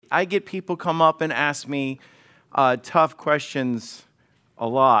I get people come up and ask me tough questions a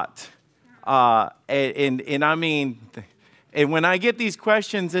lot. And I mean, and when I get these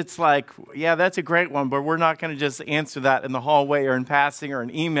questions, it's like, yeah, that's a great one, but we're not going to just answer that in the hallway or in passing or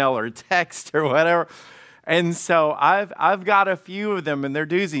an email or text or whatever. And so I've got a few of them, and they're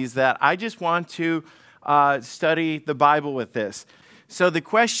doozies, that I just want to study the Bible with this. So the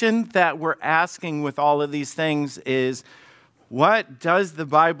question that we're asking with all of these things is, what does the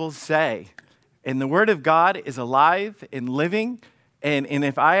Bible say? And the Word of God is alive and living. And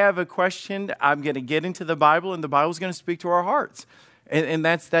if I have a question, I'm going to get into the Bible, and the Bible's going to speak to our hearts. And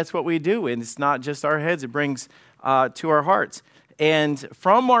that's what we do. And it's not just our heads. It brings to our hearts. And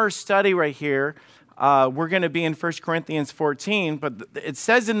from our study right here, we're going to be in 1 Corinthians 14. But it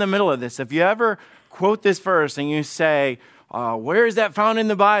says in the middle of this, if you ever quote this verse and you say, where is that found in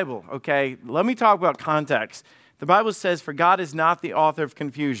the Bible? Okay, let me talk about context. The Bible says, for God is not the author of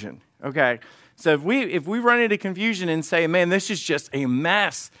confusion. Okay, so if we run into confusion and say, man, this is just a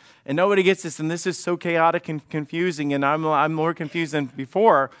mess, and nobody gets this, and this is so chaotic and confusing, and I'm more confused than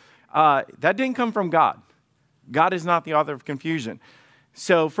before, that didn't come from God. God is not the author of confusion.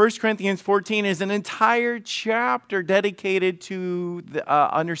 So 1 Corinthians 14 is an entire chapter dedicated to the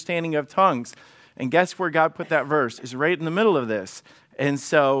understanding of tongues. And guess where God put that verse? It's right in the middle of this. And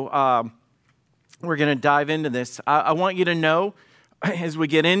so we're going to dive into this. I want you to know, as we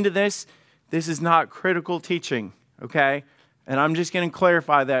get into this, this is not critical teaching, okay? And I'm just going to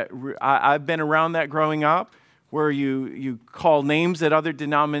clarify that. I've been around that growing up, where you call names at other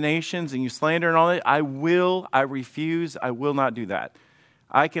denominations and you slander and all that. I refuse, I will not do that.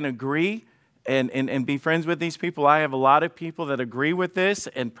 I can agree and be friends with these people. I have a lot of people that agree with this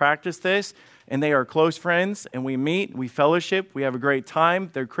and practice this, and they are close friends, and we meet, we fellowship, we have a great time.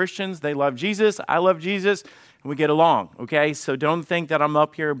 They're Christians, they love Jesus, I love Jesus, and we get along, okay? So don't think that I'm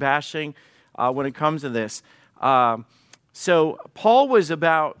up here bashing when it comes to this. So Paul was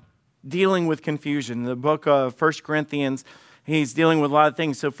about dealing with confusion. In the book of 1 Corinthians, he's dealing with a lot of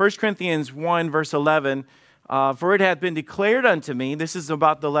things. So 1 Corinthians 1, verse 11, for it hath been declared unto me, this is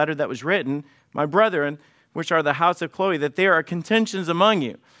about the letter that was written, my brethren, which are the house of Chloe, that there are contentions among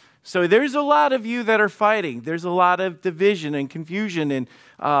you. So there's a lot of you that are fighting. There's a lot of division and confusion and,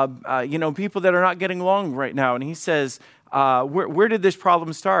 people that are not getting along right now. And he says, where did this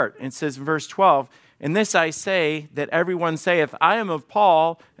problem start? And it says in verse 12, in this I say that everyone saith, I am of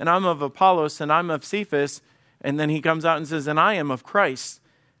Paul, and I'm of Apollos, and I'm of Cephas. And then he comes out and says, and I am of Christ.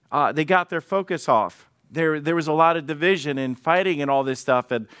 They got their focus off. There was a lot of division and fighting and all this stuff.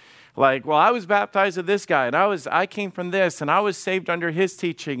 And like, well, I was baptized with this guy, and I came from this, and I was saved under his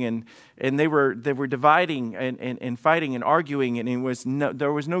teaching, and they were dividing and fighting and arguing, and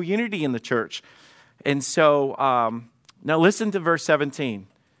there was no unity in the church. And so now listen to verse 17.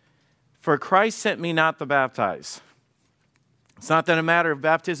 For Christ sent me not to baptize. It's not that a matter of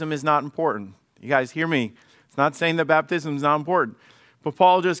baptism is not important. You guys hear me? It's not saying that baptism is not important. But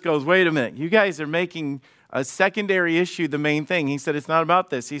Paul just goes, wait a minute. You guys are making a secondary issue the main thing. He said, it's not about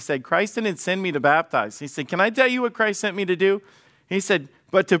this. He said, Christ didn't send me to baptize. He said, can I tell you what Christ sent me to do? He said,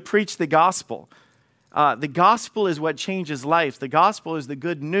 but to preach the gospel. The gospel is what changes life. The gospel is the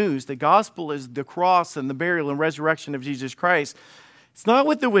good news. The gospel is the cross and the burial and resurrection of Jesus Christ. It's not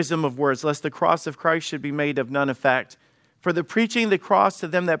with the wisdom of words, lest the cross of Christ should be made of none effect. For the preaching of the cross to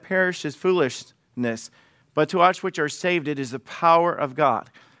them that perish is foolishness, but to us which are saved, it is the power of God.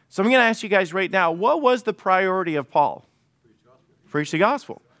 So I'm going to ask you guys right now, what was the priority of Paul? Preach the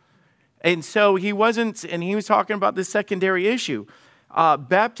gospel. And so he was talking about the secondary issue.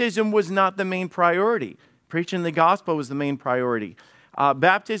 Baptism was not the main priority. Preaching the gospel was the main priority.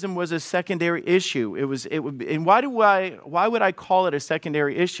 Baptism was a secondary issue. And why would I call it a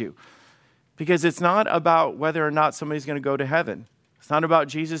secondary issue? Because it's not about whether or not somebody's going to go to heaven. It's not about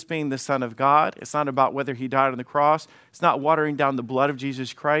Jesus being the Son of God. It's not about whether he died on the cross. It's not watering down the blood of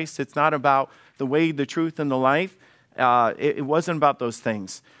Jesus Christ. It's not about the way, the truth, and the life. It wasn't about those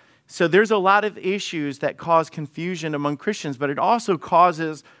things. So there's a lot of issues that cause confusion among Christians, but it also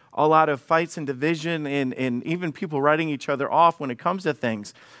causes a lot of fights and division and even people writing each other off when it comes to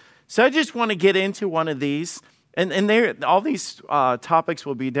things. So I just want to get into one of these. And all these topics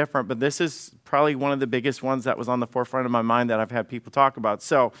will be different, but this is probably one of the biggest ones that was on the forefront of my mind that I've had people talk about.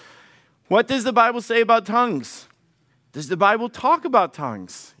 So what does the Bible say about tongues? Does the Bible talk about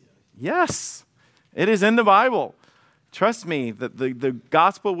tongues? Yes, it is in the Bible. Trust me, the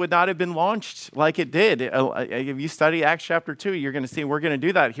gospel would not have been launched like it did. If you study Acts chapter 2, you're going to see we're going to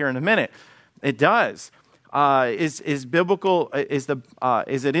do that here in a minute. It does. Is biblical? Is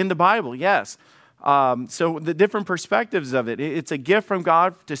it in the Bible? Yes. So the different perspectives of it. It's a gift from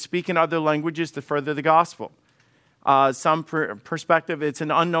God to speak in other languages to further the gospel. Some perspective, it's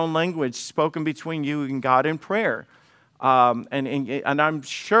an unknown language spoken between you and God in prayer. And I'm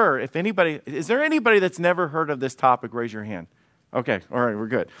sure if anybody, is there anybody that's never heard of this topic? Raise your hand. Okay, all right, we're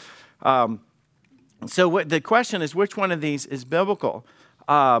good. So the question is, which one of these is biblical?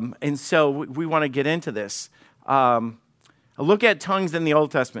 And so we want to get into this. Look at tongues in the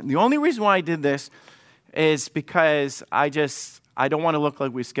Old Testament. The only reason why I did this is because I don't want to look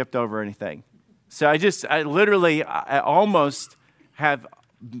like we skipped over anything. So I almost have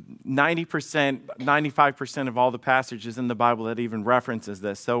 90%, 95% of all the passages in the Bible that even references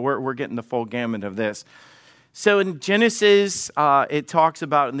this. So we're getting the full gamut of this. So in Genesis, it talks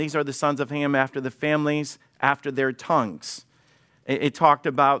about, and these are the sons of Ham after the families, after their tongues. It talked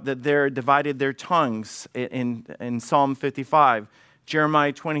about that they're divided their tongues in Psalm 55.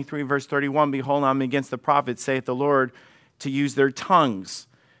 Jeremiah 23, verse 31, behold, I'm against the prophets, saith the Lord, to use their tongues.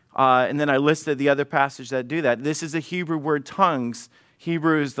 And then I listed the other passages that do that. This is a Hebrew word, tongues.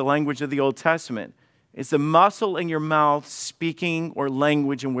 Hebrew is the language of the Old Testament. It's a muscle in your mouth speaking or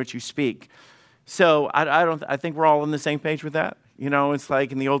language in which you speak. So I think we're all on the same page with that. You know, it's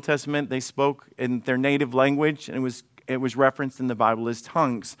like in the Old Testament, they spoke in their native language, and it was referenced in the Bible as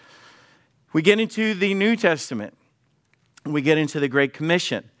tongues. We get into the New Testament. We get into the Great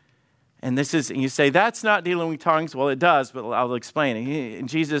Commission. And you say, that's not dealing with tongues. Well, it does, but I'll explain it.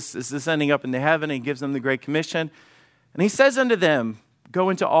 Jesus is ascending up into heaven, and he gives them the Great Commission. And he says unto them, go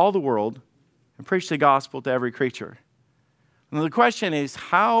into all the world and preach the gospel to every creature. And the question is,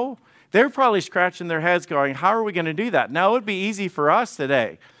 how? They're probably scratching their heads going, how are we going to do that? Now, it would be easy for us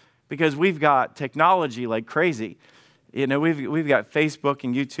today because we've got technology like crazy. You know, we've got Facebook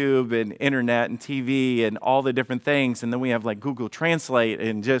and YouTube and internet and TV and all the different things. And then we have like Google Translate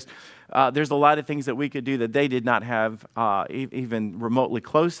and just, there's a lot of things that we could do that they did not have even remotely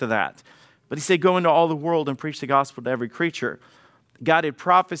close to that. But he said, go into all the world and preach the gospel to every creature. God had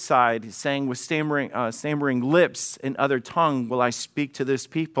prophesied, saying with stammering lips and other tongue will I speak to this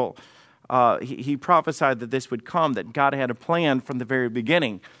people. He prophesied that this would come, that God had a plan from the very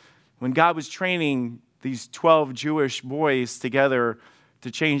beginning. When God was training these 12 Jewish boys together to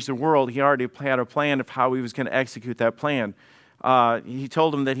change the world, he already had a plan of how he was going to execute that plan. He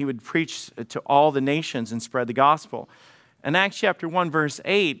told them that he would preach to all the nations and spread the gospel. In Acts chapter 1, verse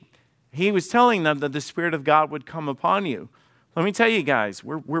 8, he was telling them that the Spirit of God would come upon you. Let me tell you guys,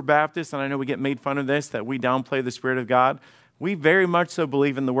 we're Baptists, and I know we get made fun of this, that we downplay the Spirit of God. We very much so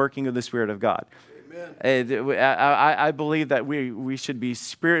believe in the working of the Spirit of God. Amen. I believe that we should be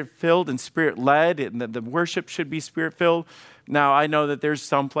Spirit-filled and Spirit-led, and that the worship should be Spirit-filled. Now, I know that there's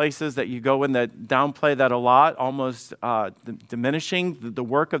some places that you go in that downplay that a lot, almost diminishing the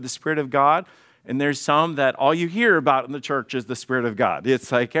work of the Spirit of God. And there's some that all you hear about in the church is the Spirit of God.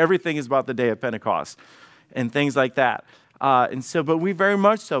 It's like everything is about the day of Pentecost and things like that. But we very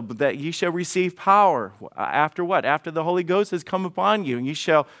much so, that ye shall receive power. After what? After the Holy Ghost has come upon you. And ye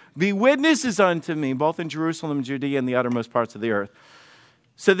shall be witnesses unto me, both in Jerusalem, Judea, and the uttermost parts of the earth.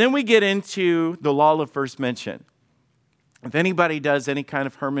 So then we get into the law of first mention. If anybody does any kind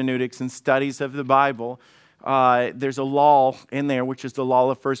of hermeneutics and studies of the Bible, there's a law in there, which is the law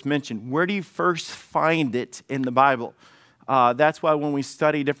of first mention. Where do you first find it in the Bible? That's why when we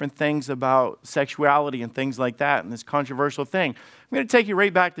study different things about sexuality and things like that, and this controversial thing, I'm going to take you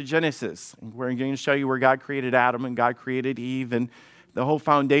right back to Genesis. We're going to show you where God created Adam and God created Eve and the whole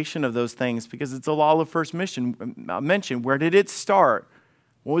foundation of those things, because it's a law of first mention. Where did it start?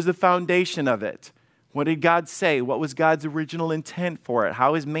 What was the foundation of it? What did God say? What was God's original intent for it?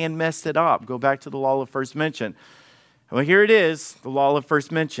 How has man messed it up? Go back to the law of first mention. Well, here it is, the law of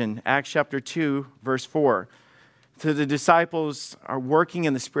first mention, Acts chapter 2, verse 4. So the disciples are working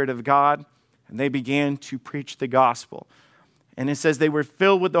in the Spirit of God, and they began to preach the gospel. And it says they were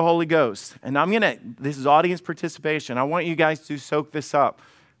filled with the Holy Ghost. And this is audience participation. I want you guys to soak this up.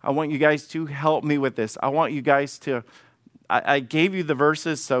 I want you guys to help me with this. I want you guys to, I gave you the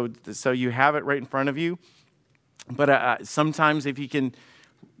verses so you have it right in front of you. But sometimes if you can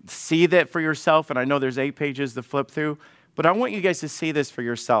see that for yourself, and I know there's 8 pages to flip through, but I want you guys to see this for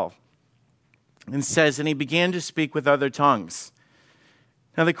yourself. And it says, and he began to speak with other tongues.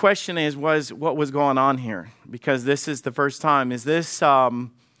 Now the question was what was going on here? Because this is the first time. Is this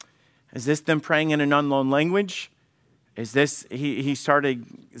them praying in an unknown language? Is this, he started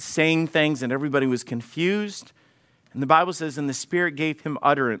saying things and everybody was confused? And the Bible says, and the Spirit gave him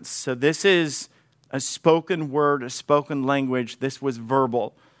utterance. So this is a spoken word, a spoken language. This was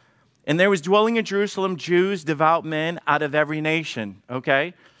verbal. And there was dwelling in Jerusalem Jews, devout men out of every nation,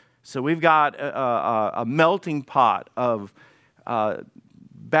 okay? So we've got a melting pot of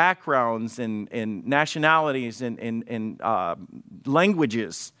backgrounds and nationalities and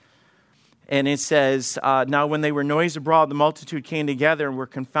languages. And it says, now when they were noised abroad, the multitude came together and were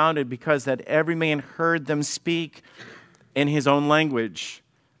confounded because that every man heard them speak in his own language.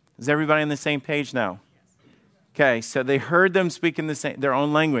 Is everybody on the same page now? Okay, so they heard them speak in their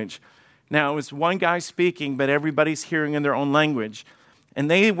own language. Now, it was one guy speaking, but everybody's hearing in their own language.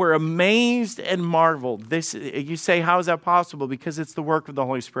 And they were amazed and marveled. You say, how is that possible? Because it's the work of the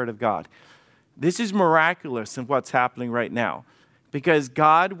Holy Spirit of God. This is miraculous in what's happening right now. Because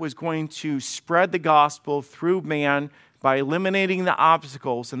God was going to spread the gospel through man by eliminating the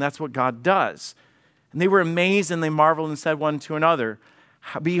obstacles, and that's what God does. And they were amazed and they marveled and said one to another,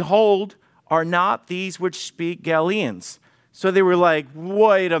 behold, are not these which speak Galileans? So they were like,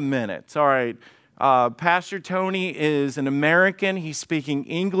 wait a minute. All right, Pastor Tony is an American. He's speaking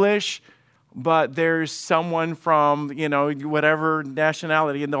English, but there's someone from, whatever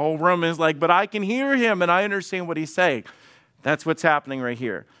nationality, and the whole room is like, but I can hear him and I understand what he's saying. That's what's happening right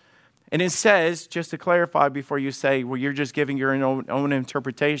here. And it says, just to clarify before you say, well, you're just giving your own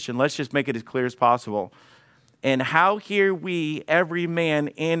interpretation, let's just make it as clear as possible. And how hear we every man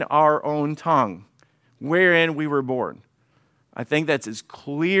in our own tongue, wherein we were born? I think that's as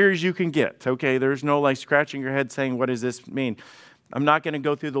clear as you can get, okay? There's no scratching your head saying, what does this mean? I'm not going to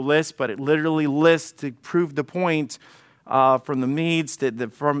go through the list, but it literally lists to prove the point from the Medes,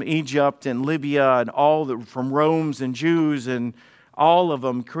 from Egypt and Libya and from Romans and Jews and all of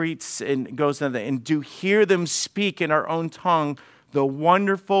them, Cretes, and goes into that. And do hear them speak in our own tongue the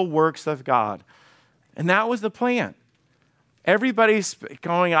wonderful works of God. And that was the plan. Everybody's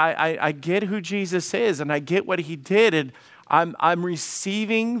going, I get who Jesus is and I get what he did, and I'm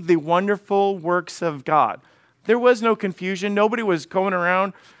receiving the wonderful works of God. There was no confusion. Nobody was going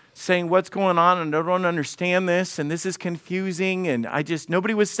around saying what's going on and I don't understand this and this is confusing, and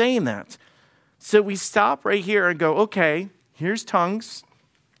nobody was saying that. So we stop right here and go, okay, here's tongues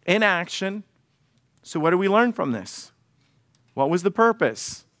in action. So what do we learn from this? What was the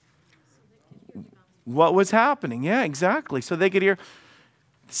purpose? What was happening? Yeah, exactly. So they could hear,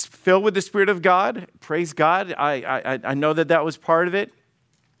 filled with the Spirit of God. Praise God. I know that was part of it.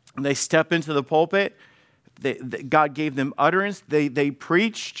 And they step into the pulpit. God gave them utterance. They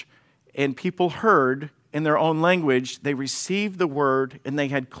preached, and people heard in their own language. They received the word, and they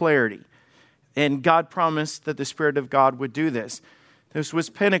had clarity. And God promised that the Spirit of God would do this. This was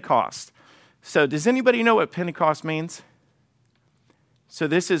Pentecost. So does anybody know what Pentecost means? So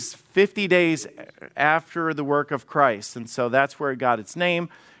this is 50 days after the work of Christ. And so that's where it got its name.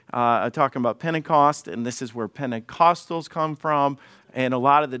 Talking about Pentecost, and this is where Pentecostals come from, and a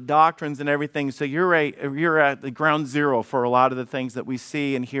lot of the doctrines and everything. So you're at the ground zero for a lot of the things that we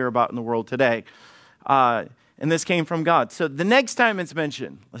see and hear about in the world today. And this came from God. So the next time it's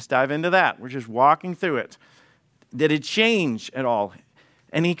mentioned, let's dive into that. We're just walking through it. Did it change at all?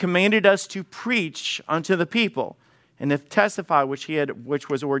 And he commanded us to preach unto the people, and to testify which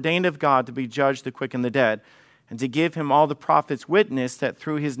was ordained of God to be judged the quick and the dead, and to give him all the prophets witness that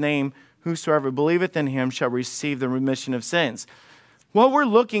through his name whosoever believeth in him shall receive the remission of sins. What we're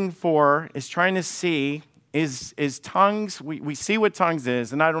looking for is trying to see is tongues. We see what tongues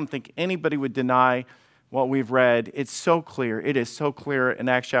is, and I don't think anybody would deny what we've read. It's so clear. It is so clear in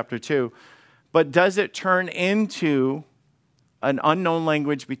Acts chapter 2. But does it turn into an unknown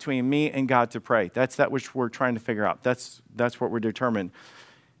language between me and God to pray? That's that which we're trying to figure out. That's what we're determined.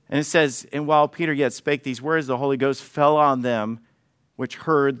 And it says, and while Peter yet spake these words, the Holy Ghost fell on them which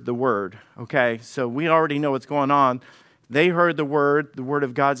heard the word. Okay, so we already know what's going on. They heard the word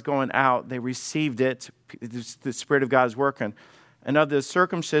of God's going out. They received it. The Spirit of God is working. And of the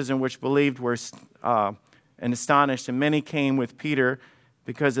circumcision which believed were and astonished, and many came with Peter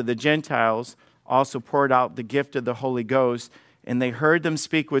because of the Gentiles also poured out the gift of the Holy Ghost. And they heard them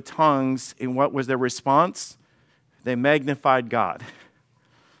speak with tongues. And what was their response? They magnified God.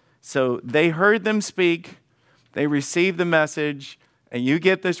 So they heard them speak. They received the message. And you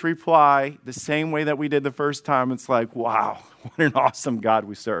get this reply the same way that we did the first time. It's like, wow, what an awesome God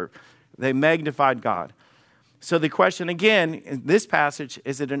we serve. They magnified God. So the question again, in this passage,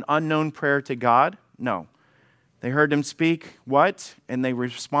 is it an unknown prayer to God? No. They heard them speak what? And they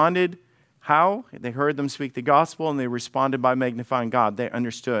responded how? They heard them speak the gospel, and they responded by magnifying God. They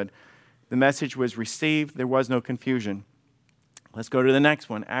understood. The message was received. There was no confusion. Let's go to the next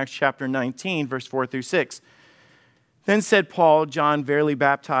one. Acts chapter 19, verse 4 through 6. Then said Paul, John verily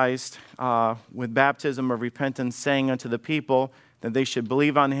baptized with baptism of repentance, saying unto the people that they should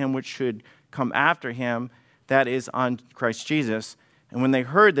believe on him which should come after him, that is, on Christ Jesus. And when they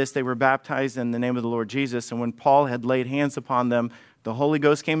heard this, they were baptized in the name of the Lord Jesus. And when Paul had laid hands upon them, the Holy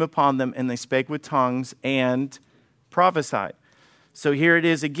Ghost came upon them, and they spake with tongues and prophesied. So here it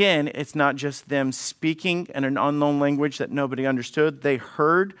is again. It's not just them speaking in an unknown language that nobody understood. They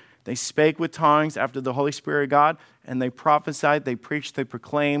heard, they spake with tongues after the Holy Spirit of God, and they prophesied, they preached, they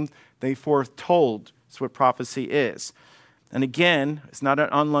proclaimed, they foretold. That's what prophecy is. And again, it's not an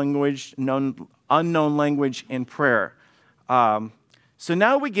unknown language in prayer. So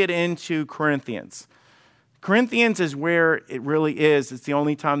now we get into Corinthians. Corinthians is where it really is. It's the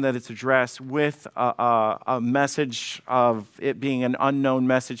only time that it's addressed with a message of it being an unknown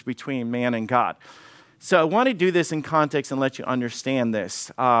message between man and God. So I want to do this in context and let you understand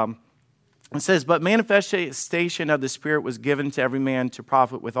this. It says, but manifestation of the Spirit was given to every man to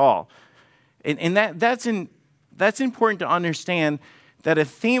profit withal. And that's important to understand, that a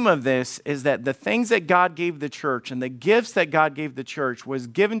theme of this is that the things that God gave the church and the gifts that God gave the church was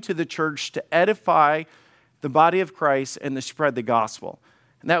given to the church to edify the body of Christ and to spread the gospel.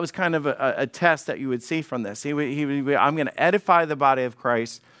 And that was kind of a test that you would see from this. I'm going to edify the body of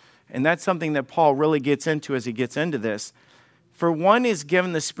Christ. And that's something that Paul really gets into as he gets into this. For one is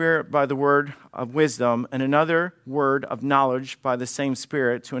given the Spirit by the word of wisdom, and another word of knowledge by the same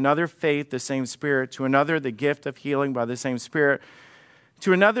Spirit, to another faith, the same Spirit, to another the gift of healing by the same Spirit,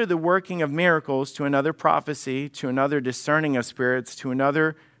 to another the working of miracles, to another prophecy, to another discerning of spirits, to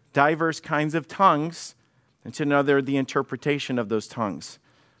another diverse kinds of tongues, and to another the interpretation of those tongues.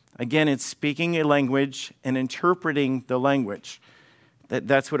 Again, it's speaking a language and interpreting the language.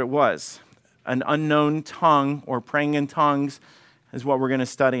 That's what it was. An unknown tongue, or praying in tongues, is what we're going to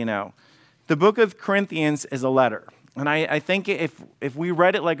study now. The book of Corinthians is a letter. And I think if we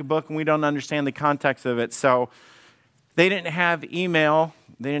read it like a book and we don't understand the context of it, so they didn't have email,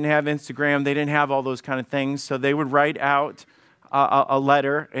 they didn't have Instagram, they didn't have all those kind of things. So they would write out a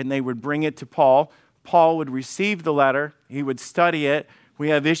letter and they would bring it to Paul. Paul would receive the letter. He would study it. We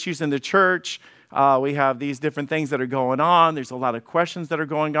have issues in the church. We have these different things that are going on. There's a lot of questions that are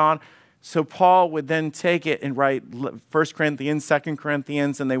going on. So Paul would then take it and write 1 Corinthians, 2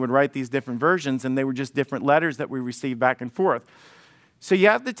 Corinthians, and they would write these different versions, and they were just different letters that we received back and forth. So you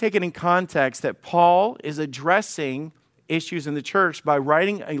have to take it in context that Paul is addressing issues in the church by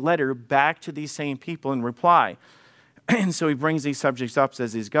writing a letter back to these same people in reply. And so he brings these subjects up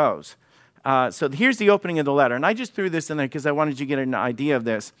as he goes. So here's the opening of the letter. And I just threw this in there because I wanted you to get an idea of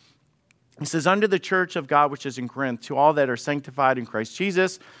this. It says, unto the church of God which is in Corinth, to all that are sanctified in Christ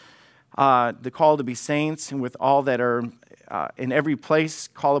Jesus, the call to be saints, and with all that are in every place,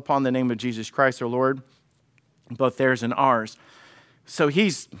 call upon the name of Jesus Christ our Lord, both theirs and ours. So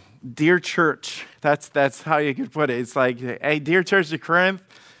he's, dear church, that's how you could put it. It's like, hey, dear church of Corinth,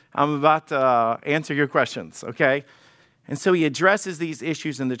 I'm about to answer your questions, okay? And so he addresses these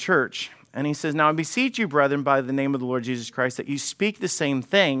issues in the church. And he says, now I beseech you, brethren, by the name of the Lord Jesus Christ, that you speak the same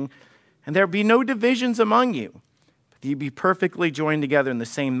thing, and there be no divisions among you, but you be perfectly joined together in the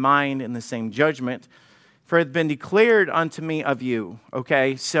same mind and the same judgment. For it hath been declared unto me of you.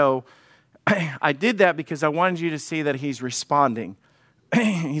 Okay, so I did that because I wanted you to see that he's responding.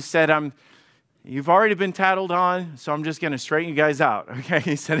 He said, you've already been tattled on, so I'm just going to straighten you guys out. Okay,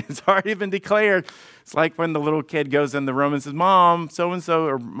 he said, it's already been declared. It's like when the little kid goes in the room and says, Mom, so-and-so,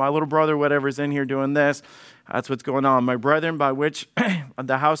 or my little brother, whatever, is in here doing this. That's what's going on. My brethren, by which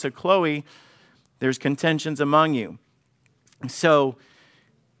the house of Chloe, there's contentions among you. So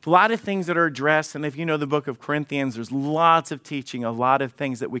a lot of things that are addressed, and if you know the book of Corinthians, there's lots of teaching, a lot of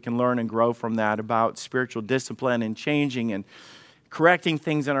things that we can learn and grow from that about spiritual discipline and changing and correcting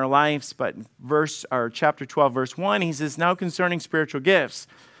things in our lives. But chapter 12, verse 1, he says, now concerning spiritual gifts.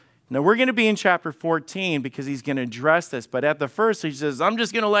 Now we're going to be in chapter 14 because he's going to address this. But at the first, he says, I'm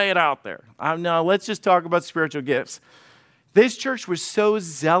just going to lay it out there. Now let's just talk about spiritual gifts. This church was so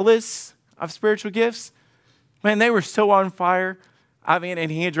zealous of spiritual gifts. Man, they were so on fire. I mean,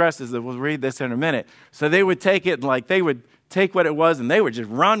 and he addresses it. We'll read this in a minute. So they would take it, like they would take what it was and they would just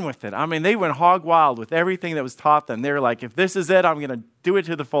run with it. I mean, they went hog wild with everything that was taught them. They were like, if this is it, I'm going to do it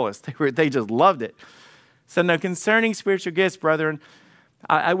to the fullest. They just loved it. So now concerning spiritual gifts, brethren,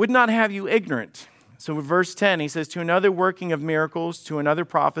 I would not have you ignorant. So in verse 10, he says, to another working of miracles, to another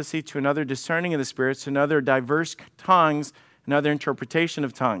prophecy, to another discerning of the spirits, to another diverse tongues, another interpretation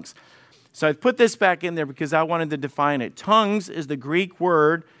of tongues. So I put this back in there because I wanted to define it. Tongues is the Greek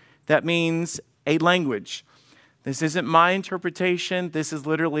word that means a language. This isn't my interpretation. This is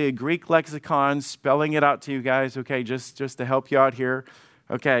literally a Greek lexicon spelling it out to you guys, okay, just to help you out here.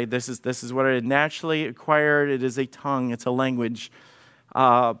 Okay, this is what I naturally acquired. It is a tongue. It's a language.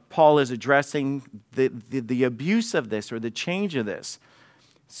 Paul is addressing the abuse of this or the change of this.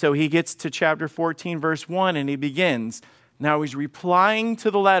 So he gets to chapter 14, verse 1, and he begins. Now he's replying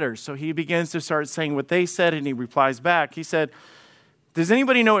to the letter. So he begins to start saying what they said, and he replies back. He said, does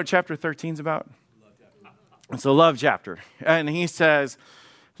anybody know what chapter 13 is about? It's a love chapter. And he says,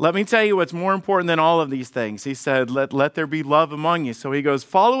 let me tell you what's more important than all of these things. He said, let there be love among you. So he goes,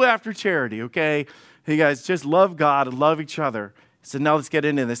 follow after charity, okay? You guys just love God and love each other. He said, now let's get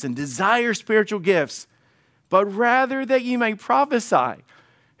into this. And desire spiritual gifts, but rather that you may prophesy.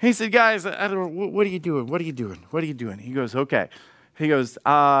 He said, guys, I don't know, what are you doing? What are you doing? What are you doing? He goes, okay. He goes,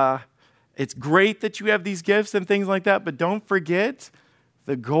 it's great that you have these gifts and things like that, but don't forget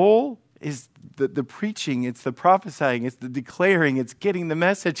the goal is the preaching, it's the prophesying, it's the declaring, it's getting the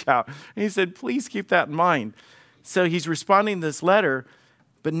message out. And he said, please keep that in mind. So he's responding to this letter,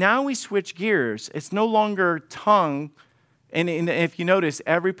 but now we switch gears. It's no longer tongue. And if you notice,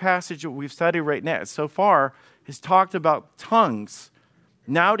 every passage that we've studied right now so far has talked about tongues.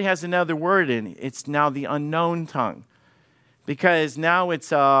 Now it has another word in it. It's now the unknown tongue. Because now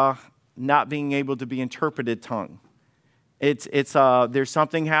it's not being able to be interpreted tongue. There's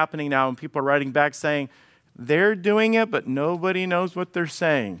something happening now, and people are writing back saying, they're doing it, but nobody knows what they're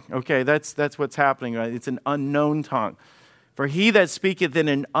saying. Okay, that's what's happening, right? It's an unknown tongue. For he that speaketh in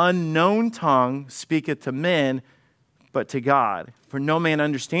an unknown tongue speaketh to men, but to God. For no man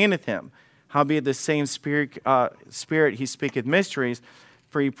understandeth him. Howbeit the same spirit he speaketh mysteries.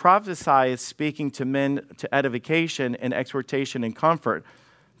 For he prophesieth, speaking to men to edification and exhortation and comfort.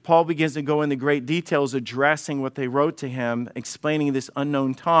 Paul begins to go into great details addressing what they wrote to him, explaining this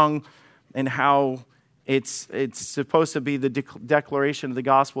unknown tongue and how it's supposed to be the declaration of the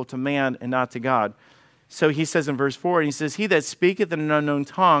gospel to man and not to God. So he says in verse 4, he says, he that speaketh in an unknown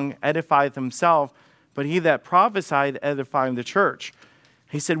tongue edifieth himself, but he that prophesieth edifying the church.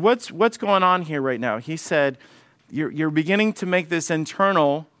 He said, what's going on here right now? He said, you're beginning to make this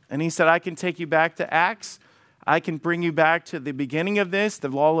internal, and he said, I can take you back to Acts. I can bring you back to the beginning of this, the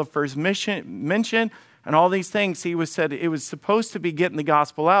law of first mention, and all these things. He said it was supposed to be getting the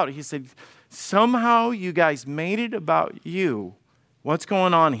gospel out. He said, somehow you guys made it about you. What's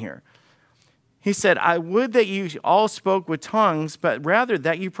going on here? He said, I would that you all spoke with tongues, but rather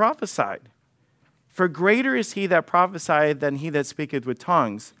that you prophesied. For greater is he that prophesieth than he that speaketh with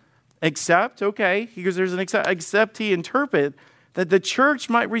tongues. Except, okay, because there's an except he interpret, that the church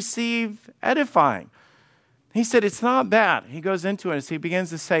might receive edifying. He said, it's not bad. He goes into it as he begins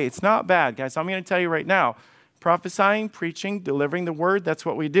to say, it's not bad, guys. I'm going to tell you right now, prophesying, preaching, delivering the word, that's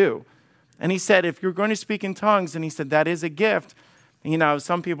what we do. And he said, if you're going to speak in tongues, and he said, that is a gift. You know,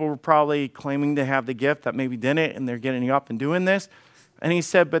 some people were probably claiming to have the gift that maybe didn't, and they're getting up and doing this. And he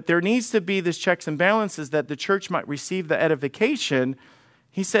said, but there needs to be this checks and balances that the church might receive the edification.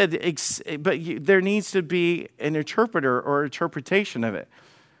 He said, but there needs to be an interpreter or interpretation of it.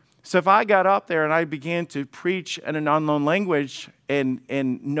 So if I got up there and I began to preach in an unknown language and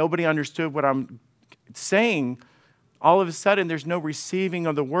nobody understood what I'm saying, all of a sudden there's no receiving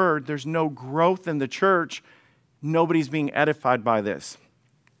of the word. There's no growth in the church. Nobody's being edified by this.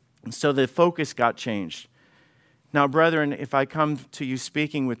 So the focus got changed. Now, brethren, if I come to you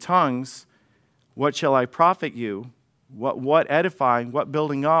speaking with tongues, what shall I profit you? What edifying? What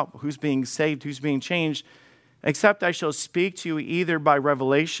building up? Who's being saved? Who's being changed? Except I shall speak to you either by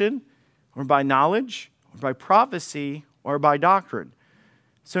revelation or by knowledge or by prophecy or by doctrine.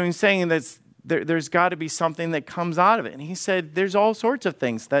 So he's saying that there's got to be something that comes out of it. And he said there's all sorts of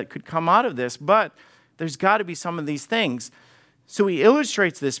things that could come out of this, but there's got to be some of these things. So he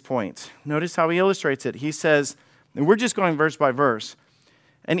illustrates this point. Notice how he illustrates it. He says, and we're just going verse by verse,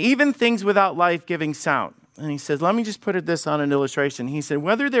 and even things without life-giving sound. And he says, let me just put this on an illustration. He said,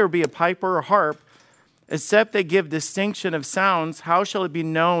 whether there be a pipe or a harp, except they give distinction of sounds, how shall it be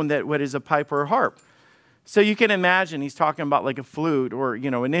known that what is a pipe or a harp? So you can imagine he's talking about like a flute or,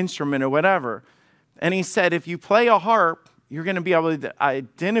 an instrument or whatever. And he said, if you play a harp, you're going to be able to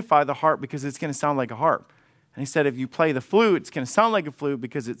identify the harp because it's going to sound like a harp. And he said, if you play the flute, it's going to sound like a flute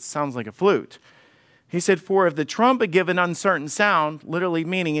because it sounds like a flute. He said, for if the trumpet give an uncertain sound, literally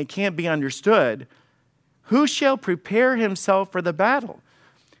meaning it can't be understood, who shall prepare himself for the battle?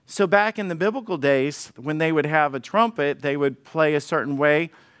 So back in the biblical days, when they would have a trumpet, they would play a certain way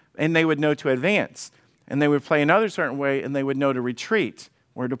and they would know to advance. And they would play another certain way and they would know to retreat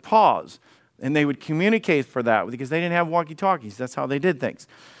or to pause. And they would communicate for that because they didn't have walkie-talkies. That's how they did things.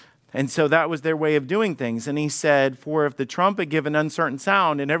 And so that was their way of doing things. And he said, for if the trumpet give an uncertain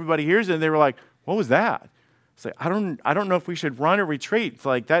sound and everybody hears it, and they were like, what was that? It's like, I don't know if we should run or retreat. It's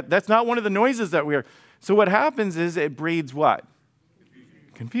like that's not one of the noises that we hear. So what happens is it breeds what?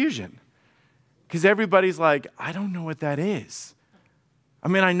 confusion. Because everybody's like, I don't know what that is. I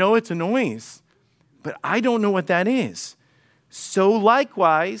mean, I know it's a noise, but I don't know what that is. So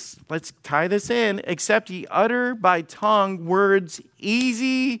likewise, let's tie this in, except ye utter by tongue words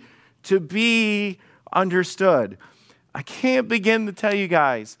easy to be understood. I can't begin to tell you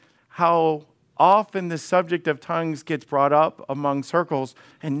guys how often the subject of tongues gets brought up among circles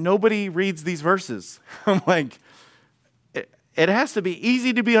and nobody reads these verses. I'm like, it has to be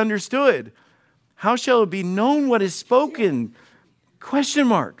easy to be understood. How shall it be known what is spoken? ?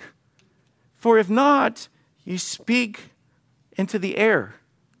 For if not, you speak into the air.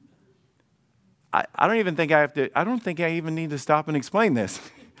 I don't think I even need to stop and explain this.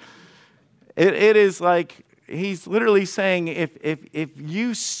 It is like he's literally saying if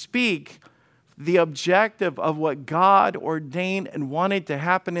you speak the objective of what God ordained and wanted to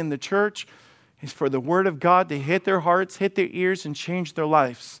happen in the church is for the word of God to hit their hearts, hit their ears, and change their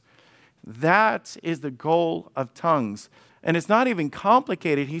lives. That is the goal of tongues. And it's not even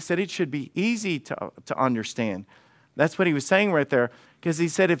complicated. He said it should be easy to understand. That's what he was saying right there. Because he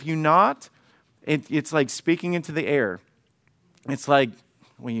said if you not, it's like speaking into the air. It's like,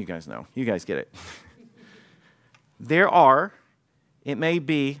 well, you guys know. You guys get it. It may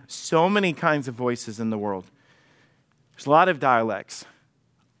be so many kinds of voices in the world. There's a lot of dialects,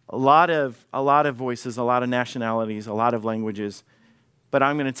 a lot of voices, a lot of nationalities, a lot of languages. But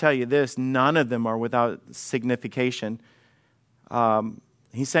I'm going to tell you this, none of them are without signification.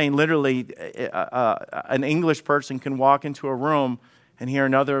 He's saying literally an English person can walk into a room and hear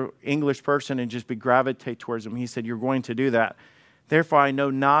another English person and just gravitate towards them. He said, you're going to do that. Therefore, I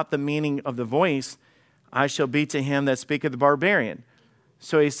know not the meaning of the voice. I shall be to him that speaketh the barbarian.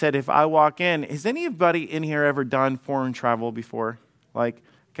 So he said, if I walk in, has anybody in here ever done foreign travel before? Like,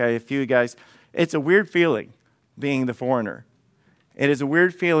 okay, a few guys. It's a weird feeling being the foreigner. It is a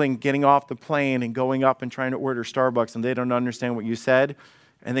weird feeling getting off the plane and going up and trying to order Starbucks and they don't understand what you said.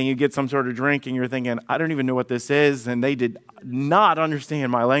 And then you get some sort of drink and you're thinking, I don't even know what this is. And they did not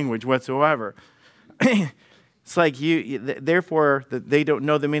understand my language whatsoever. It's like therefore they don't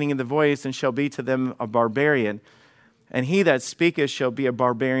know the meaning of the voice and shall be to them a barbarian. And he that speaketh shall be a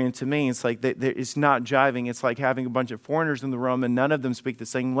barbarian to me. It's like it's not jiving. It's like having a bunch of foreigners in the room and none of them speak the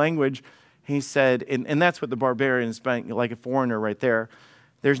same language. He said, and that's what the barbarian is like a foreigner right there.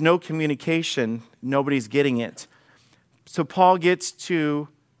 There's no communication. Nobody's getting it. So Paul gets to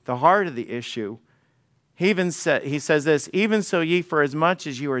the heart of the issue. He says this, even so ye, for as much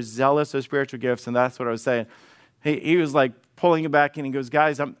as you are zealous of spiritual gifts, and that's what I was saying. He was like pulling it back and he goes,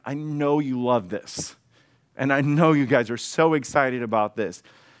 guys, I know you love this. And I know you guys are so excited about this.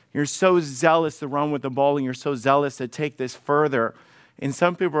 You're so zealous to run with the ball and you're so zealous to take this further. And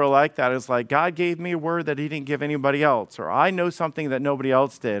some people are like that. It's like, God gave me a word that he didn't give anybody else. Or I know something that nobody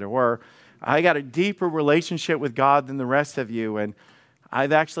else did. Or I got a deeper relationship with God than the rest of you. And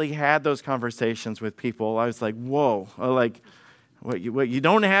I've actually had those conversations with people. I was like, whoa. Like, what you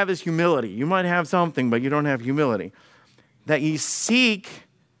don't have is humility. You might have something, but you don't have humility. That ye seek,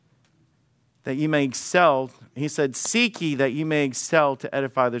 that ye may excel. He said, seek ye that ye may excel to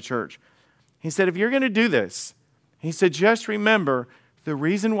edify the church. He said, if you're going to do this, he said, just remember, the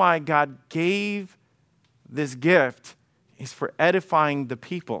reason why God gave this gift is for edifying the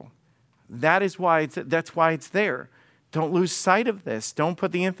people. That's why it's there. Don't lose sight of this. Don't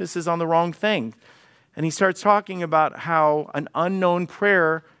put the emphasis on the wrong thing. And he starts talking about how an unknown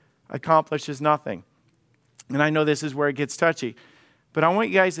prayer accomplishes nothing. And I know this is where it gets touchy. But I want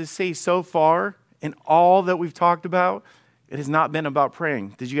you guys to see so far in all that we've talked about, it has not been about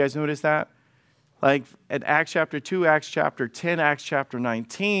praying. Did you guys notice that? Like at Acts chapter 2, Acts chapter 10, Acts chapter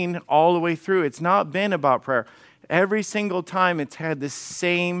 19, all the way through, it's not been about prayer. Every single time it's had the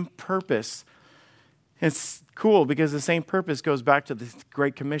same purpose. It's cool because the same purpose goes back to the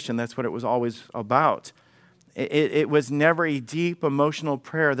Great Commission. That's what it was always about. It was never a deep emotional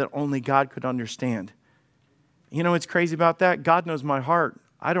prayer that only God could understand. You know what's crazy about that? God knows my heart.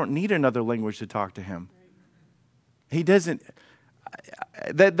 I don't need another language to talk to him. He doesn't.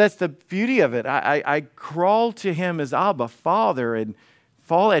 That's the beauty of it. I crawl to him as Abba, Father, and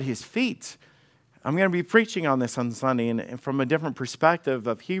fall at his feet. I'm going to be preaching on this on Sunday and from a different perspective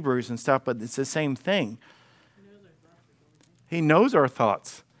of Hebrews and stuff, but it's the same thing. He knows our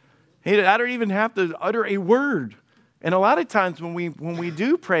thoughts. I don't even have to utter a word. And a lot of times when we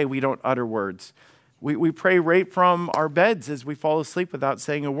do pray, we don't utter words. We pray right from our beds as we fall asleep without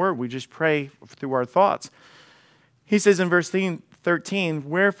saying a word. We just pray through our thoughts. He says in verse 13,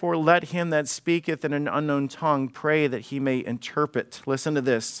 wherefore let him that speaketh in an unknown tongue pray that he may interpret. Listen to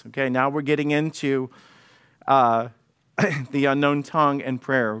this. Okay, now we're getting into the unknown tongue and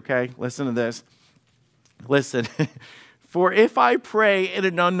prayer, okay? Listen to this. Listen. For if I pray in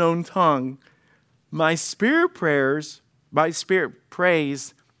an unknown tongue, my spirit prays,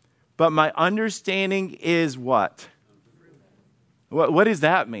 but my understanding is what? What does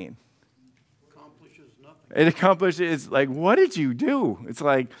that mean? It accomplishes, it's like, what did you do? It's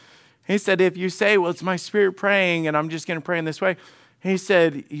like, he said, if you say, well, it's my spirit praying and I'm just going to pray in this way. He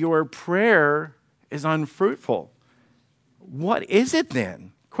said, your prayer is unfruitful. What is it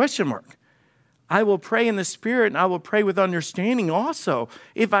then? Question mark. I will pray in the Spirit and I will pray with understanding also.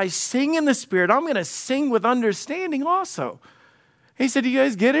 If I sing in the Spirit, I'm going to sing with understanding also. He said, do you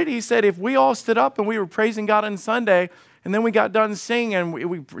guys get it? He said, if we all stood up and we were praising God on Sunday and then we got done singing and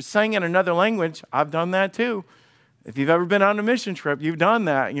we sang in another language, I've done that too. If you've ever been on a mission trip, you've done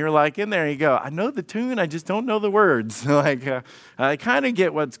that. And you're like in there and you go, I know the tune, I just don't know the words. I kind of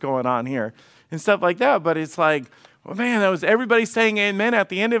get what's going on here and stuff like that. But it's like, well, man, that was everybody saying amen at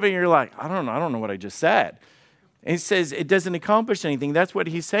the end of it. And you're like, I don't know what I just said. And he says it doesn't accomplish anything. That's what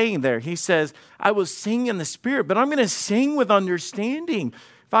he's saying there. He says, I will sing in the Spirit, but I'm going to sing with understanding.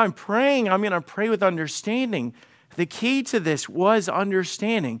 If I'm praying, I'm going to pray with understanding. The key to this was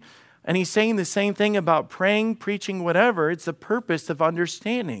understanding. And he's saying the same thing about praying, preaching, whatever. It's the purpose of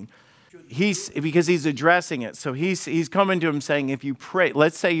understanding. Because he's addressing it. So he's coming to him saying, if you pray,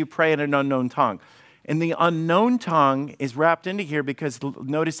 let's say you pray in an unknown tongue. And the unknown tongue is wrapped into here because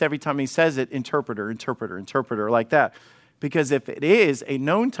notice every time he says it, interpreter, like that. Because if it is a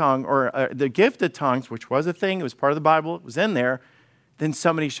known tongue or the gift of tongues, which was a thing, it was part of the Bible, it was in there, then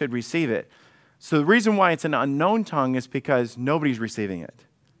somebody should receive it. So the reason why it's an unknown tongue is because nobody's receiving it.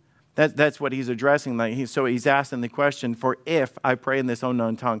 That's what he's addressing. So he's asking the question, for if I pray in this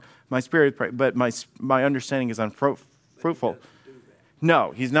unknown tongue, my spirit pray, but my understanding is unfruitful.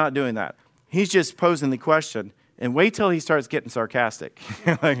 No, he's not doing that. He's just posing the question, and wait till he starts getting sarcastic.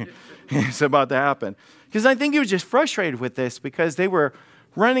 It's about to happen. Because I think he was just frustrated with this because they were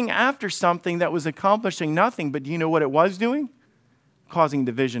running after something that was accomplishing nothing. But do you know what it was doing? Causing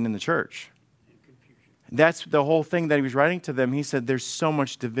division in the church. That's the whole thing that he was writing to them. He said there's so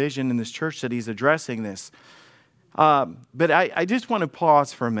much division in this church that he's addressing this. But I just want to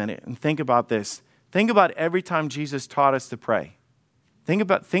pause for a minute and think about this. Think about every time Jesus taught us to pray.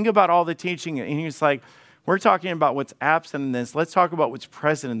 Think about all the teaching. And he's like, we're talking about what's absent in this. Let's talk about what's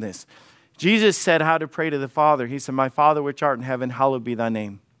present in this. Jesus said how to pray to the Father. He said, my Father which art in heaven, hallowed be thy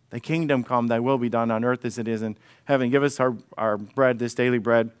name. Thy kingdom come, thy will be done on earth as it is in heaven. Give us our bread, this daily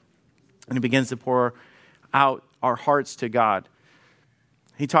bread. And he begins to pour out our hearts to God.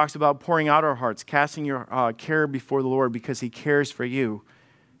 He talks about pouring out our hearts, casting your care before the Lord because he cares for you.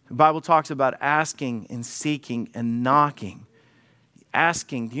 The Bible talks about asking and seeking and knocking.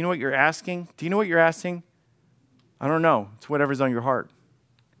 Asking. Do you know what you're asking? Do you know what you're asking? I don't know. It's whatever's on your heart.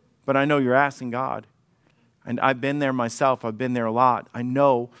 But I know you're asking God. And I've been there myself. I've been there a lot. I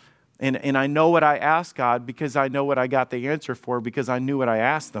know. And I know what I asked God because I know what I got the answer for because I knew what I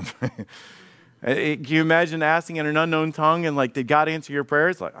asked them. Can you imagine asking in an unknown tongue and like, did God answer your prayer?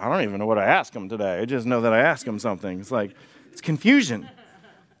 It's like, I don't even know what I asked him today. I just know that I asked him something. It's like, it's confusion.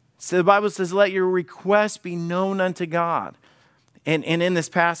 So the Bible says, let your requests be known unto God. And in this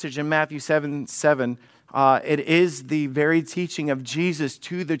passage in Matthew 7:7, it is the very teaching of Jesus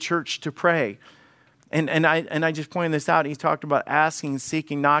to the church to pray. And I just pointed this out. He talked about asking,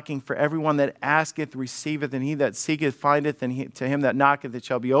 seeking, knocking. For everyone that asketh, receiveth, and he that seeketh, findeth, and to him that knocketh, it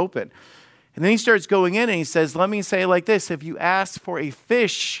shall be open. And then he starts going in and he says, let me say it like this. If you ask for a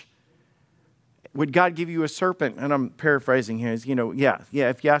fish, would God give you a serpent? And I'm paraphrasing here. If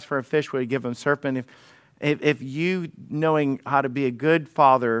you ask for a fish, would he give him a serpent? If you, knowing how to be a good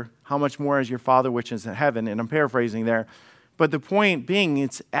father, how much more is your Father which is in heaven? And I'm paraphrasing there. But the point being,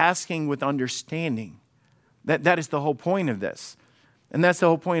 it's asking with understanding. That is the whole point of this. And that's the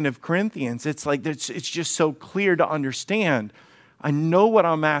whole point of Corinthians. It's like it's just so clear to understand. I know what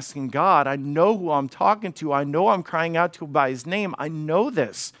I'm asking God. I know who I'm talking to. I know I'm crying out to by his name. I know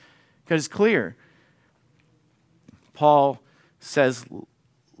this because it's clear. Paul says,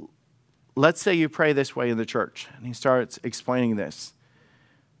 let's say you pray this way in the church. And he starts explaining this.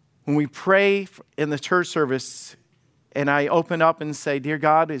 When we pray in the church service, and I open up and say, dear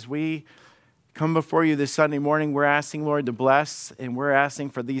God, as we come before you this Sunday morning, we're asking, Lord, to bless, and we're asking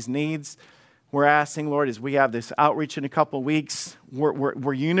for these needs. We're asking, Lord, as we have this outreach in a couple of weeks,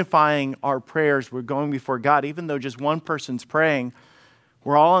 we're unifying our prayers. We're going before God. Even though just one person's praying,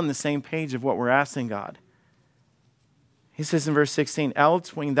 we're all on the same page of what we're asking God. He says in verse 16,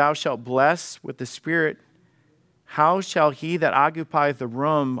 else when thou shalt bless with the Spirit, how shall he that occupieth the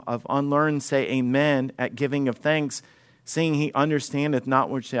room of unlearned say amen at giving of thanks? seeing he understandeth not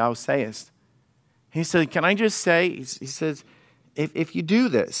what thou sayest. He said, can I just say, he says, if you do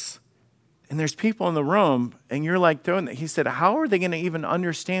this, and there's people in the room, and you're like throwing that, he said, how are they going to even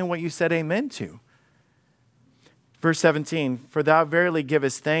understand what you said amen to? Verse 17, for thou verily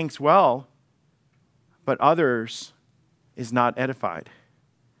givest thanks well, but others is not edified.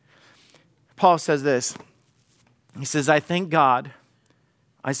 Paul says this. He says, I thank God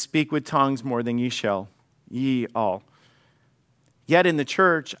I speak with tongues more than ye all. Yet in the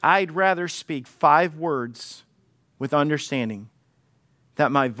church, I'd rather speak 5 words with understanding,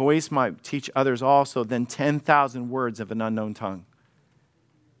 that my voice might teach others also, than 10,000 words of an unknown tongue.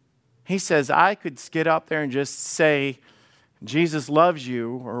 He says, I could get up there and just say, Jesus loves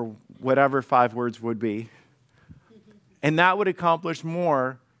you, or whatever 5 words would be. And that would accomplish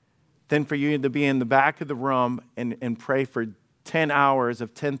more than for you to be in the back of the room and pray for 10 hours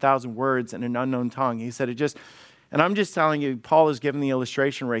of 10,000 words in an unknown tongue. He said and I'm just telling you, Paul is giving the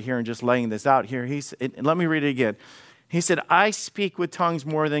illustration right here and just laying this out here. Let me read it again. He said, I speak with tongues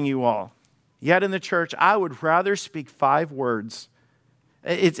more than you all. Yet in the church, I would rather speak 5 words.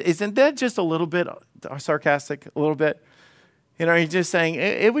 Isn't that just a little bit sarcastic? A little bit? You know, he's just saying,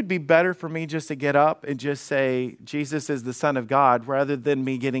 it would be better for me just to get up and just say, Jesus is the Son of God, rather than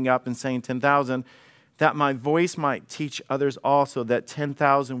me getting up and saying 10,000, that my voice might teach others also, that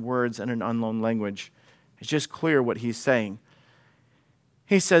 10,000 words in an unknown language. It's just clear what he's saying.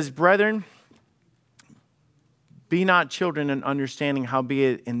 He says, brethren, be not children in understanding,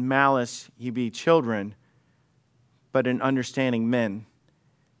 howbeit in malice ye be children, but in understanding men.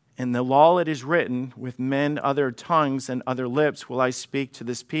 In the law it is written, with men other tongues and other lips will I speak to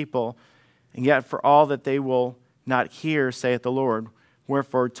this people, and yet for all that they will not hear, saith the Lord.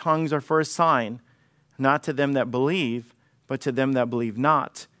 Wherefore tongues are for a sign, not to them that believe, but to them that believe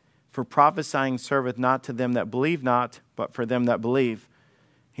not. For prophesying serveth not to them that believe not, but for them that believe.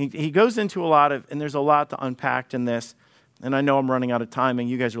 He goes into a lot of, and there's a lot to unpack in this, and I know I'm running out of time, and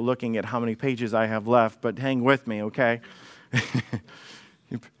you guys are looking at how many pages I have left, but hang with me, okay?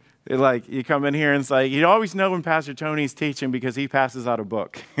 Like, you come in here and it's like, you always know when Pastor Tony's teaching because he passes out a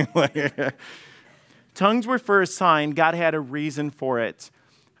book. Tongues were for a sign. God had a reason for it.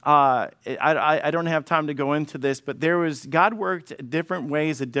 I don't have time to go into this, but God worked different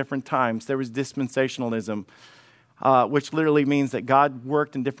ways at different times. There was dispensationalism, which literally means that God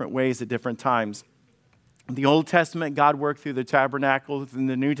worked in different ways at different times. In the Old Testament, God worked through the tabernacle. In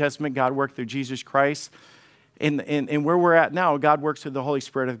the New Testament, God worked through Jesus Christ. And where we're at now, God works through the Holy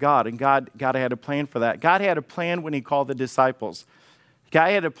Spirit of God, and God had a plan for that. God had a plan when he called the disciples. God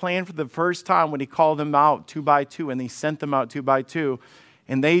had a plan for the first time when he called them out 2 by 2, and he sent them out 2 by 2.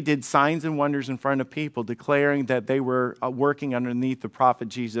 And they did signs and wonders in front of people, declaring that they were working underneath the prophet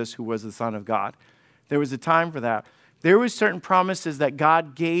Jesus, who was the Son of God. There was a time for that. There were certain promises that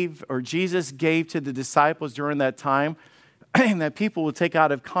God gave, or Jesus gave to the disciples during that time, and that people will take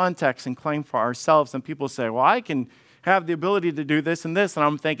out of context and claim for ourselves. And people say, well, I can have the ability to do this and this. And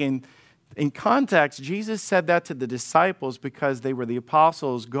I'm thinking, in context, Jesus said that to the disciples because they were the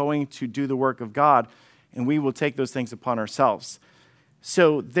apostles going to do the work of God, and we will take those things upon ourselves.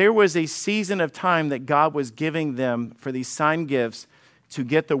 So there was a season of time that God was giving them for these sign gifts to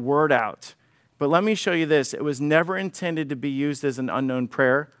get the word out. But let me show you this. It was never intended to be used as an unknown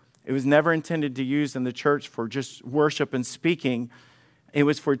prayer. It was never intended to use in the church for just worship and speaking. It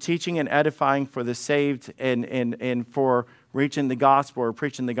was for teaching and edifying for the saved and for reaching the gospel or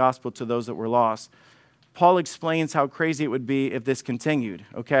preaching the gospel to those that were lost. Paul explains how crazy it would be if this continued,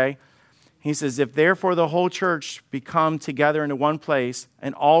 okay? He says, if therefore the whole church be come together into one place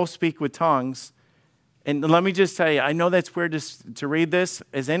and all speak with tongues, and let me just tell you, I know that's weird to read this.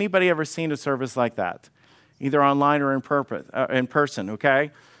 Has anybody ever seen a service like that? Either online or in person,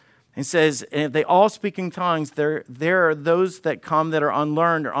 okay? It says, and if they all speak in tongues, there are those that come that are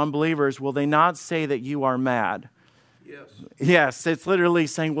unlearned or unbelievers. Will they not say that you are mad? Yes. Yes, it's literally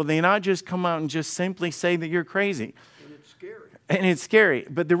saying, will they not just come out and just simply say that you're crazy? And it's scary. And it's scary.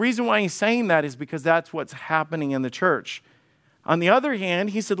 But the reason why he's saying that is because that's what's happening in the church. On the other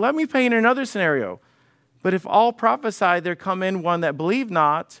hand, he said, let me paint another scenario. But if all prophesy, there come in one that believe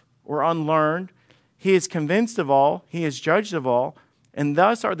not or unlearned. He is convinced of all. He is judged of all. And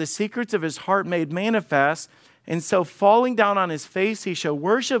thus are the secrets of his heart made manifest. And so falling down on his face, he shall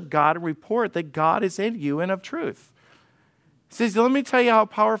worship God and report that God is in you and of truth. He says, let me tell you how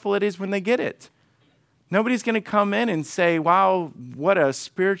powerful it is when they get it. Nobody's going to come in and say, wow, what a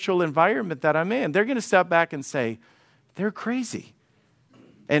spiritual environment that I'm in. They're going to step back and say, they're crazy.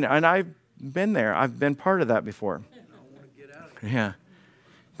 And I've been there. I've been part of that before. I want to get out of here. Yeah.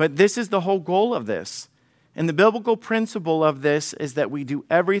 But this is the whole goal of this. And the biblical principle of this is that we do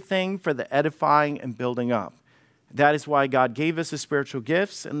everything for the edifying and building up. That is why God gave us the spiritual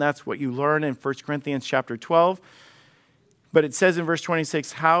gifts, and that's what you learn in 1 Corinthians chapter 12. But it says in verse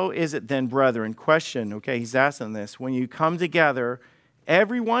 26, how is it then, brethren? Question, okay, he's asking this. When you come together,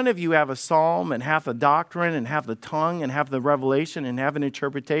 every one of you have a psalm and have the doctrine and have the tongue and have the revelation and have an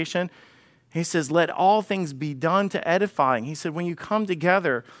interpretation. He says, let all things be done to edifying. He said, when you come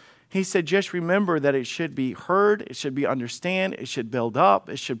together, he said, just remember that it should be heard, it should be understood, it should build up,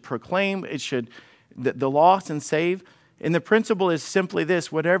 it should proclaim, it should the lost and save. And the principle is simply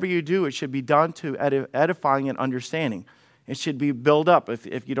this: whatever you do, it should be done to edifying and understanding. It should be build up.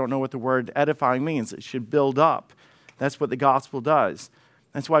 If you don't know what the word edifying means, it should build up. That's what the gospel does.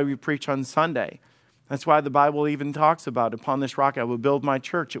 That's why we preach on Sunday. That's why the Bible even talks about, upon this rock I will build my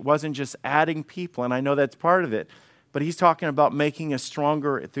church. It wasn't just adding people, and I know that's part of it. But he's talking about making us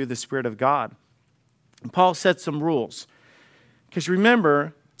stronger through the Spirit of God. And Paul set some rules. Because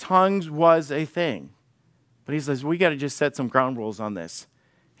remember, tongues was a thing. But he says, we got to just set some ground rules on this.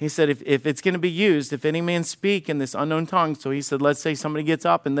 He said, if it's going to be used, if any man speak in this unknown tongue, so he said, let's say somebody gets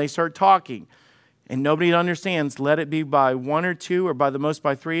up and they start talking, and nobody understands, let it be by one or two, or by the most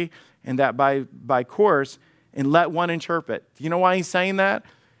by three, and that by course, and let one interpret. Do you know why he's saying that?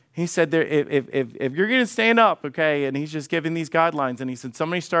 He said, if you're going to stand up, okay, and he's just giving these guidelines, and he said,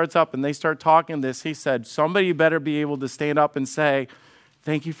 somebody starts up and they start talking this, he said, somebody better be able to stand up and say,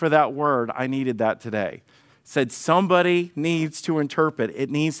 thank you for that word, I needed that today. Said somebody needs to interpret. It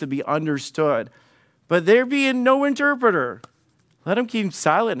needs to be understood. But there being no interpreter, let him keep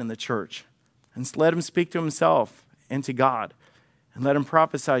silent in the church, and let him speak to himself and to God. And let him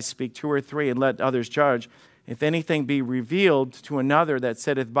prophesy, speak two or three, and let others judge. If anything be revealed to another that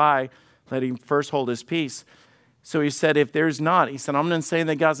sitteth by, let him first hold his peace. So he said, if there's not, he said, I'm not saying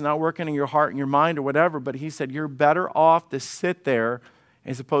that God's not working in your heart and your mind or whatever, but he said, you're better off to sit there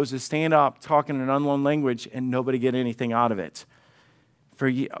as opposed to stand up, talking in an unknown language, and nobody get anything out of it.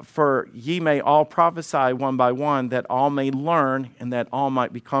 For ye may all prophesy one by one, that all may learn, and that all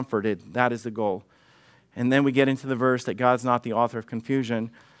might be comforted. That is the goal. And then we get into the verse that God's not the author of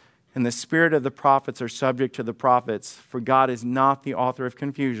confusion, and the spirit of the prophets are subject to the prophets, for God is not the author of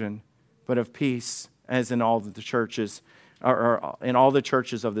confusion, but of peace, as in all the churches, or in all the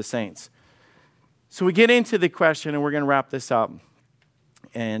churches of the saints. So we get into the question, and we're going to wrap this up.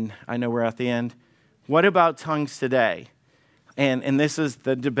 And I know we're at the end. What about tongues today? And this is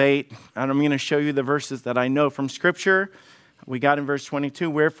the debate. And I'm going to show you the verses that I know from Scripture. We got in verse 22,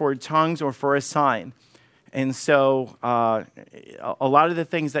 wherefore tongues or for a sign. And so a lot of the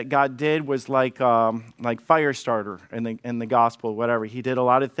things that God did was like fire starter in the gospel, whatever. He did a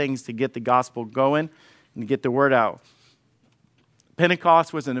lot of things to get the gospel going and to get the word out.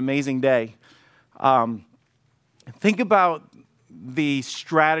 Pentecost was an amazing day. Think about the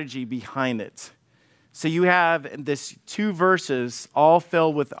strategy behind it. So you have this 2 verses all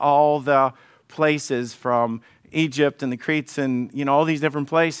filled with all the places from Egypt and the Cretes and all these different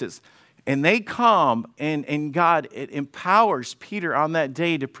places. And they come and God, it empowers Peter on that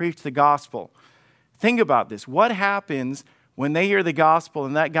day to preach the gospel. Think about this. What happens when they hear the gospel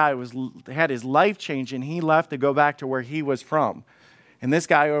and that guy had his life changed and he left to go back to where he was from? And this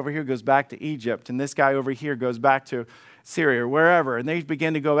guy over here goes back to Egypt, and this guy over here goes back to Syria or wherever, and they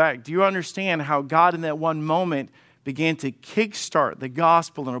begin to go back. Do you understand how God in that one moment began to kickstart the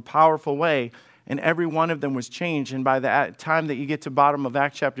gospel in a powerful way, and every one of them was changed? And by the time that you get to bottom of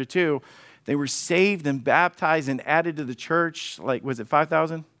Acts chapter 2, they were saved and baptized and added to the church. Like, was it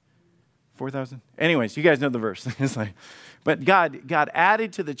 5,000? 4,000? Anyways, you guys know the verse. But God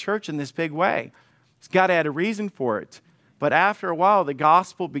added to the church in this big way. God had a reason for it. But after a while, the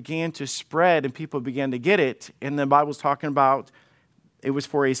gospel began to spread and people began to get it. And the Bible's talking about it was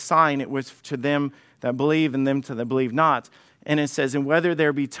for a sign. It was to them that believe and them to that believe not. And it says, and whether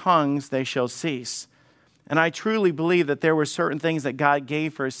there be tongues, they shall cease. And I truly believe that there were certain things that God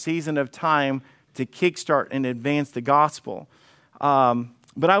gave for a season of time to kickstart and advance the gospel.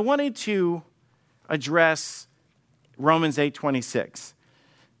 But I wanted to address Romans 8:26.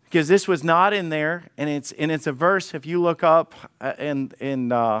 Because this was not in there, and it's a verse. If you look up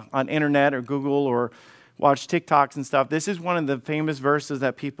on internet or Google or watch TikToks and stuff, this is one of the famous verses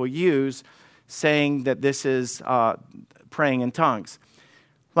that people use, saying that this is praying in tongues.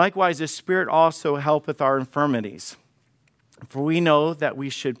 Likewise, the Spirit also helpeth our infirmities. For we know that we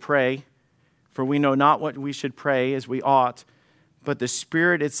should pray, for we know not what we should pray as we ought, but the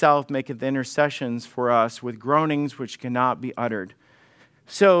Spirit itself maketh intercessions for us with groanings which cannot be uttered.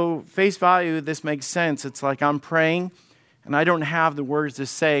 So, face value, this makes sense. It's like I'm praying, And I don't have the words to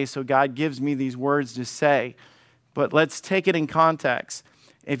say, so God gives me these words to say. But let's take it in context.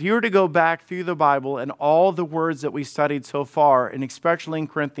 If you were to go back through the Bible and all the words that we studied so far, and especially in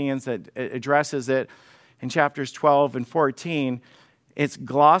Corinthians that addresses it in chapters 12 and 14, it's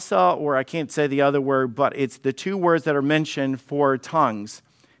glossa, or I can't say the other word, but it's the two words that are mentioned for tongues.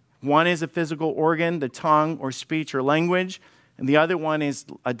 One is a physical organ, the tongue or speech or language, and the other one is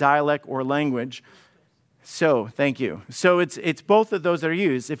a dialect or language. So, thank you. So it's both of those that are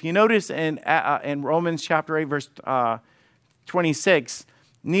used. If you notice in Romans chapter 8, verse 26,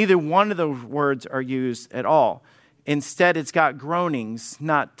 neither one of those words are used at all. Instead, it's got groanings,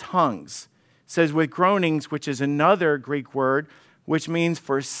 not tongues. It says with groanings, which is another Greek word, which means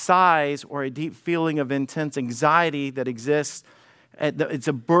for sighs or a deep feeling of intense anxiety that exists. It's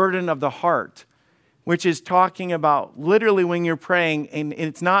a burden of the heart, which is talking about literally when you're praying, and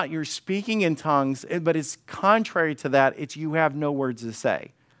it's not you're speaking in tongues, but it's contrary to that. It's you have no words to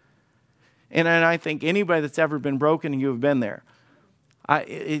say. And I think anybody that's ever been broken, you have been there.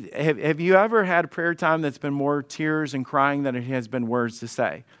 Have you ever had a prayer time that's been more tears and crying than it has been words to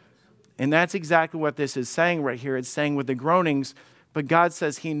say? And that's exactly what this is saying right here. It's saying with the groanings, but God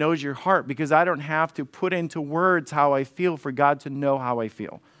says he knows your heart, because I don't have to put into words how I feel for God to know how I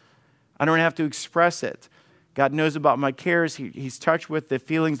feel. I don't have to express it. God knows about my cares. He's touched with the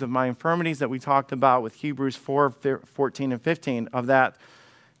feelings of my infirmities that we talked about with Hebrews 4, 14 and 15 of that.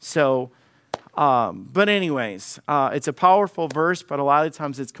 So, but anyways, it's a powerful verse, but a lot of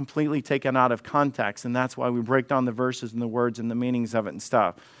times it's completely taken out of context, and that's why we break down the verses and the words and the meanings of it and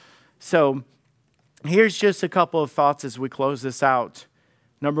stuff. So here's just a couple of thoughts as we close this out.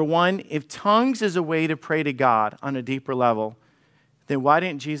 Number one, if tongues is a way to pray to God on a deeper level, then why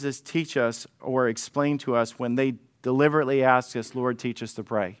didn't Jesus teach us or explain to us when they deliberately asked us, Lord, teach us to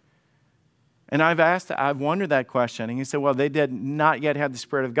pray? And I've wondered that question. And he said, well, they did not yet have the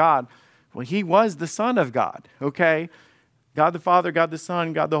Spirit of God. Well, he was the Son of God, okay? God the Father, God the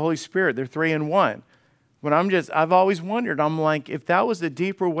Son, God the Holy Spirit. They're three in one. But I've always wondered, I'm like, if that was the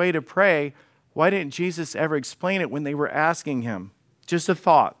deeper way to pray, why didn't Jesus ever explain it when they were asking him? Just a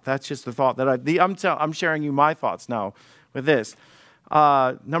thought. That's just a thought that I'm sharing you my thoughts now with this.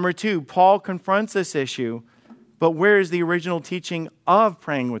 Number two, Paul confronts this issue, but where is the original teaching of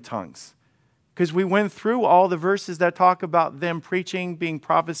praying with tongues? Because we went through all the verses that talk about them preaching, being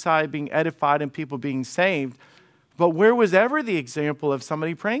prophesied, being edified, and people being saved. But where was ever the example of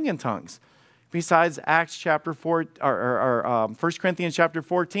somebody praying in tongues? Besides Acts chapter 4, or 1 Corinthians chapter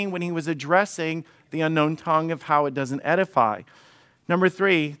 14, when he was addressing the unknown tongue of how it doesn't edify. Number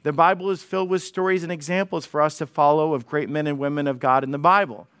three, the Bible is filled with stories and examples for us to follow of great men and women of God in the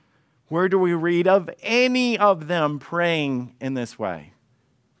Bible. Where do we read of any of them praying in this way?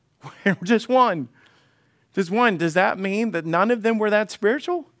 Just one. Just one. Does that mean that none of them were that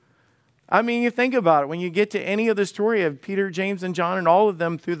spiritual? I mean, you think about it. When you get to any of the story of Peter, James, and John, and all of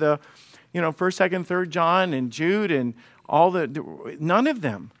them through the, 1st, 2nd, 3rd John, and Jude, and none of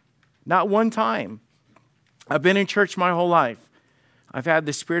them. Not one time. I've been in church my whole life. I've had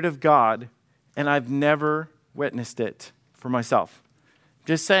the Spirit of God, and I've never witnessed it for myself.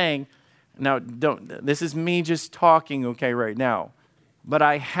 Just saying, now, this is me just talking, okay, right now. But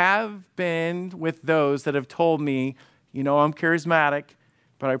I have been with those that have told me, I'm charismatic,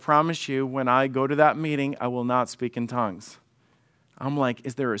 but I promise you, when I go to that meeting, I will not speak in tongues. I'm like,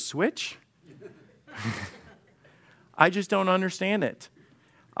 is there a switch? I just don't understand it.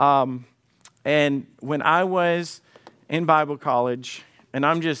 And when I was in Bible college, and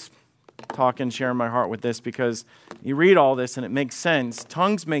I'm just sharing my heart with this because you read all this and it makes sense.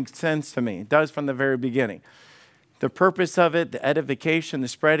 Tongues make sense to me. It does from the very beginning. The purpose of it, the edification, the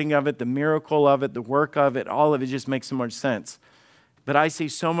spreading of it, the miracle of it, the work of it, all of it just makes so much sense. But I see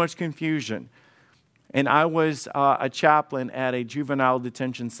so much confusion. And I was a chaplain at a juvenile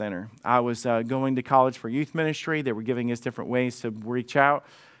detention center. I was going to college for youth ministry. They were giving us different ways to reach out.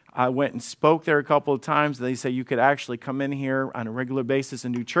 I went and spoke there a couple of times. They say you could actually come in here on a regular basis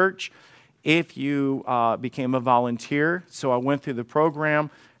and do church if you became a volunteer. So I went through the program.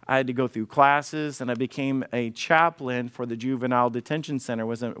 I had to go through classes, and I became a chaplain for the juvenile detention center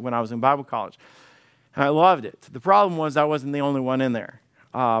when I was in Bible college. And I loved it. The problem was I wasn't the only one in there.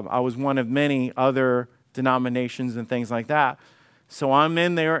 I was one of many other denominations and things like that. So I'm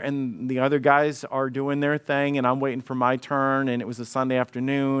in there, and the other guys are doing their thing, and I'm waiting for my turn, and it was a Sunday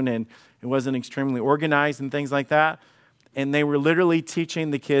afternoon, and it wasn't extremely organized and things like that. And they were literally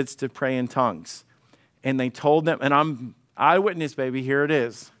teaching the kids to pray in tongues. And they told them, and I'm eyewitness, baby, here it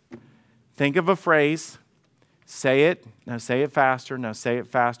is. Think of a phrase, say it, now say it faster, now say it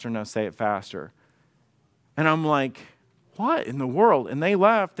faster, now say it faster. And I'm like, what in the world? And they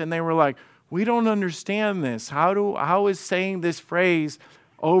left and they were like, we don't understand this. How is saying this phrase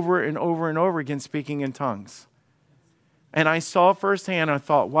over and over and over again, speaking in tongues? And I saw firsthand, I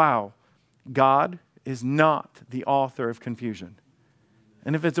thought, wow, God is not the author of confusion.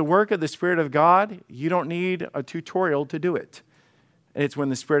 And if it's a work of the Spirit of God, you don't need a tutorial to do it. It's when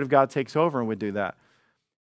the Spirit of God takes over and would do that.